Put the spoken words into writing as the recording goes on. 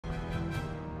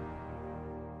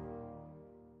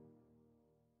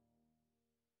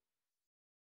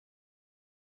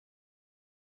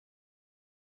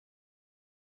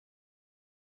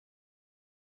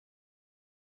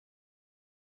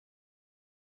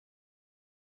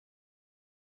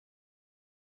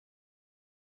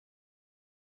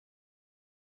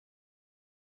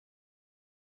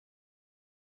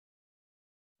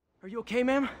Are you okay,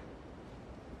 ma'am?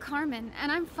 Carmen,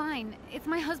 and I'm fine. It's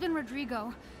my husband,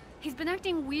 Rodrigo. He's been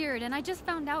acting weird, and I just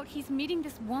found out he's meeting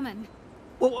this woman.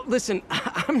 Well, listen,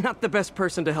 I'm not the best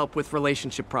person to help with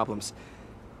relationship problems.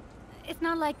 It's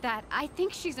not like that. I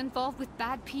think she's involved with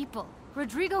bad people.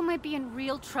 Rodrigo might be in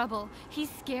real trouble. He's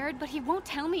scared, but he won't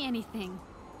tell me anything.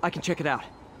 I can check it out.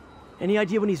 Any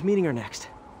idea when he's meeting her next?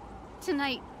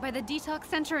 Tonight, by the detox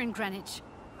center in Greenwich.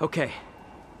 Okay.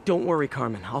 Don't worry,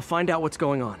 Carmen. I'll find out what's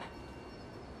going on.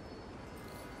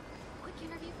 Quick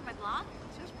interview for my blog?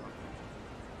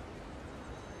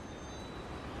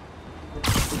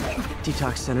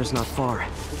 Detox center's not far.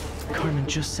 Carmen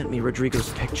just sent me Rodrigo's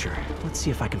picture. Let's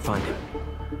see if I can find him.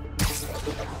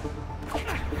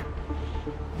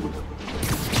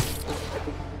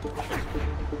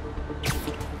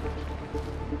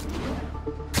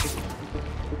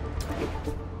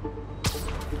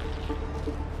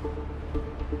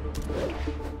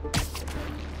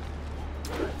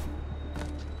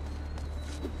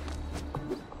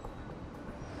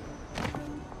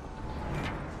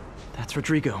 That's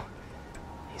Rodrigo.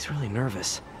 He's really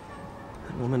nervous.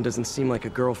 That woman doesn't seem like a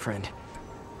girlfriend.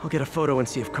 I'll get a photo and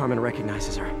see if Carmen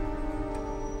recognizes her.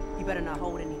 You better not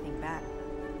hold anything back.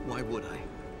 Why would I?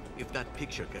 If that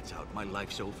picture gets out, my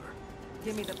life's over.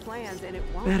 Give me the plans and it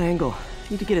won't. Bad angle.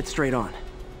 Need to get it straight on.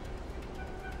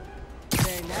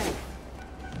 Very nice.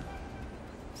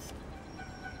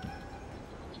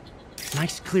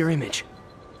 Nice, clear image.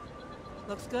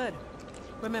 Looks good.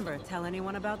 Remember, tell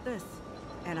anyone about this,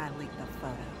 and I leak the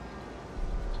photo.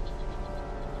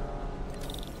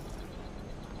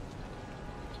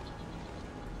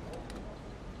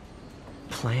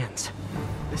 Plans.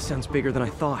 This sounds bigger than I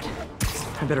thought.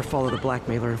 I better follow the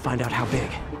blackmailer and find out how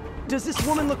big. Does this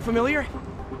woman look familiar?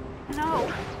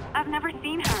 No, I've never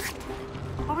seen her.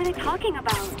 What were they talking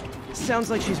about? Sounds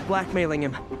like she's blackmailing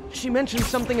him. She mentioned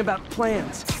something about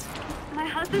plans. My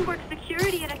husband works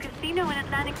security at a casino in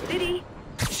Atlantic City.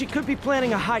 She could be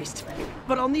planning a heist,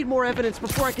 but I'll need more evidence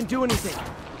before I can do anything.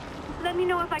 Let me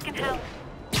know if I can help.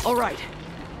 All right.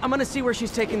 I'm gonna see where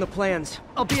she's taking the plans.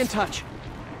 I'll be in touch.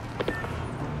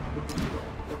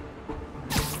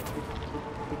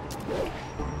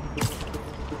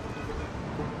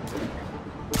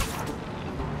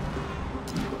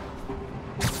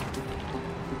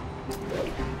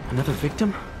 Another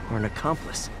victim or an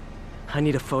accomplice? I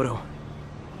need a photo.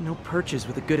 No perches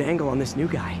with a good angle on this new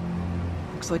guy.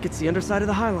 Looks like it's the underside of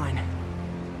the High Line.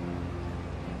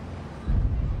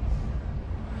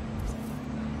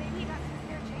 Maybe you got some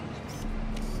spare change.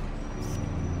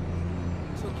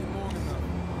 Took you long enough.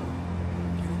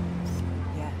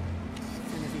 Yeah.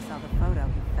 As soon as he saw the photo,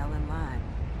 he fell in line.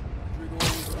 Rodrigo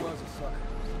always was a sucker.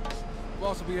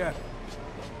 Boss will be at it.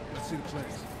 Let's see the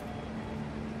plans.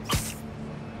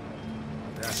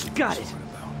 That's what Got I'm it. talking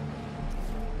about.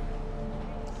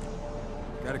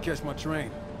 Gotta catch my train.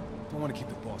 Don't want to keep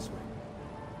the boss waiting.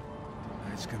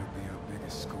 Tonight's gonna be our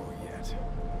biggest score yet.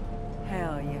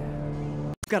 Hell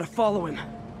yeah. Gotta follow him.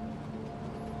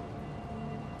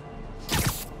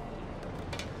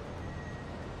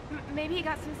 Maybe you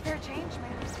got some spare change,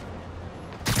 man.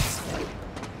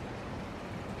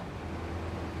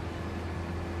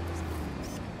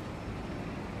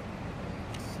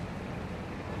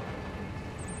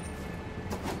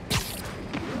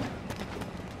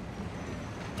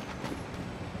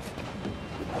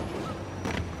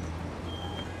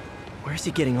 Where's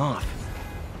he getting off?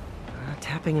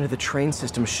 Tapping into the train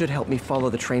system should help me follow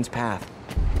the train's path.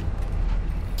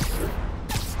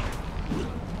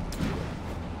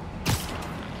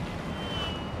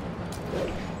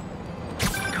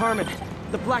 Carmen,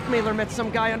 the blackmailer met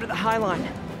some guy under the High Line.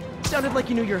 Sounded like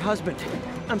he knew your husband.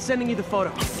 I'm sending you the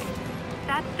photo.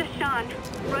 That's Deshawn,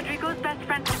 Rodrigo's best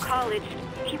friend from college.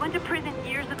 He went to prison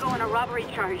years ago on a robbery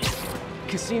charge.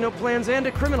 Casino plans and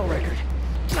a criminal record.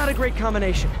 Not a great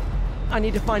combination. I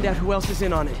need to find out who else is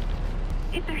in on it.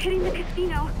 If they're hitting the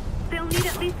casino, they'll need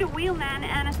at least a wheelman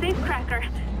and a safecracker.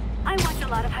 I watch a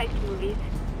lot of heist movies.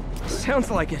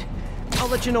 Sounds like it. I'll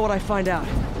let you know what I find out.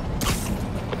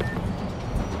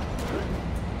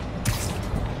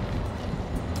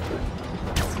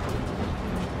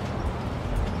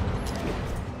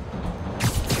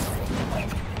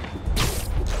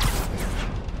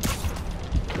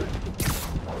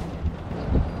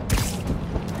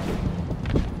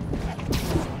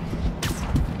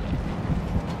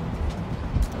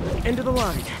 End of the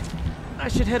line. I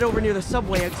should head over near the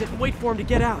subway exit and wait for him to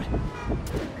get out.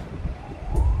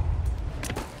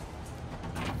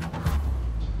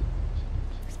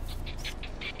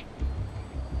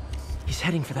 He's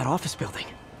heading for that office building.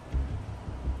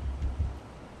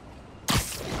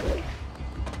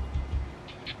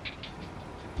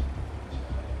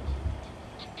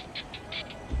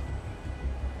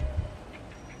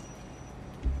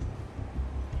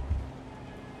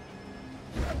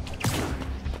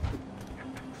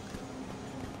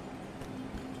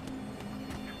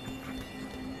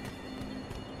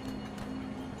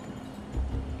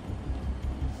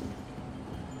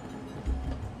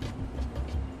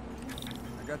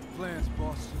 got the plans,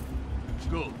 boss.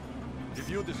 Good.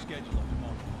 Review the schedule of the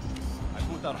morning. I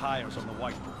put our hires on the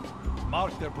whiteboard.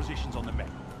 Mark their positions on the map.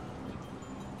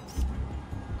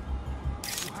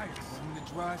 You hired a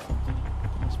 1-minute drive?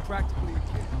 It's practically a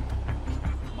kid.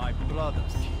 My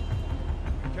brother's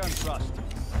kid. Can't trust him.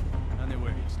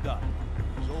 Anyway, it's done.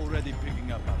 He's already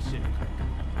picking up our city.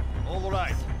 All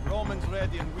right, Roman's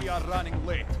ready and we are running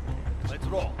late. Let's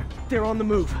roll. They're on the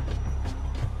move.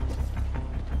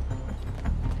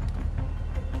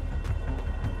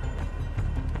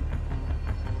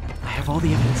 I have all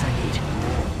the evidence I need.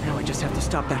 Now I just have to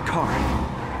stop that car.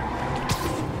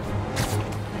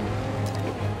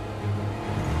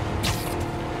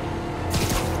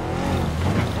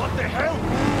 What the hell?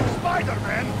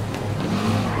 Spider-Man!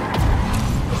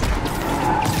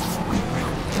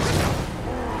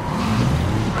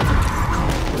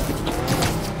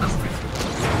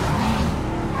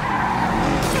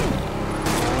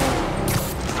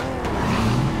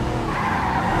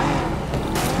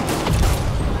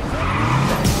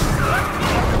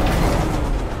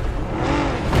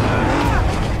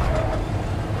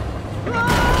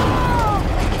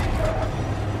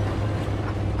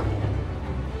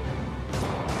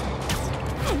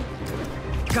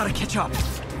 Gotta catch up.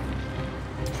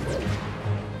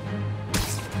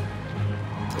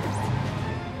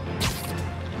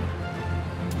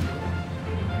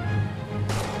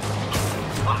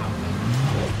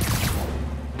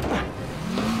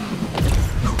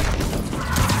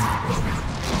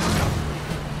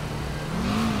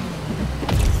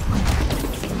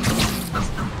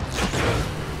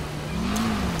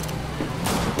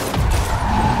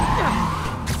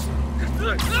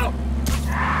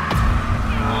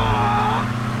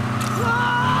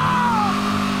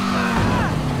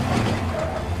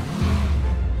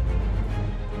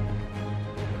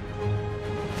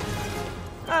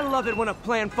 I love it when a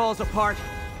plan falls apart.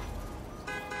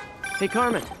 Hey,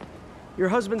 Carmen. Your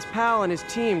husband's pal and his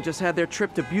team just had their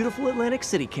trip to beautiful Atlantic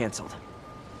City canceled.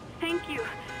 Thank you.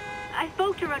 I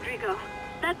spoke to Rodrigo.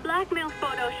 That blackmail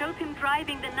photo shows him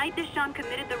driving the night Deshawn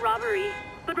committed the robbery.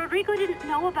 But Rodrigo didn't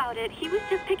know about it. He was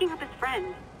just picking up his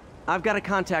friend. I've got a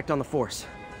contact on the force.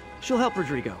 She'll help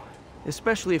Rodrigo,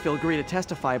 especially if he'll agree to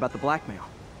testify about the blackmail.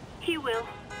 He will.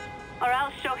 Or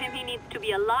I'll show him he needs to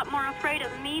be a lot more afraid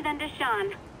of me than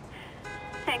Deshawn.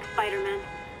 Thanks, Spider-Man.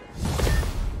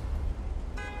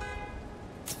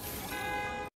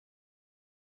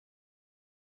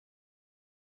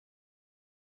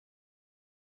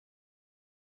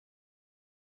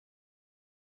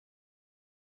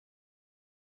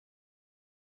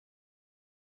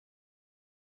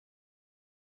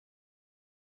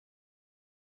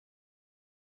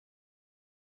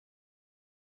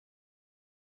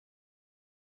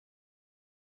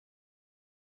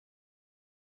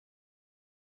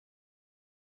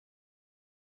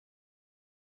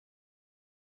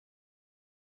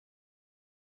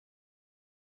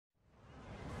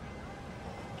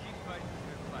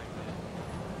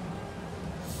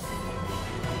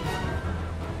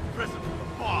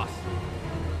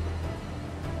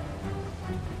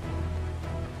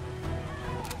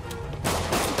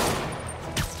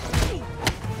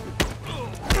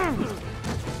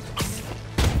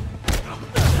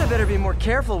 I better be more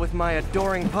careful with my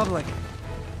adoring public.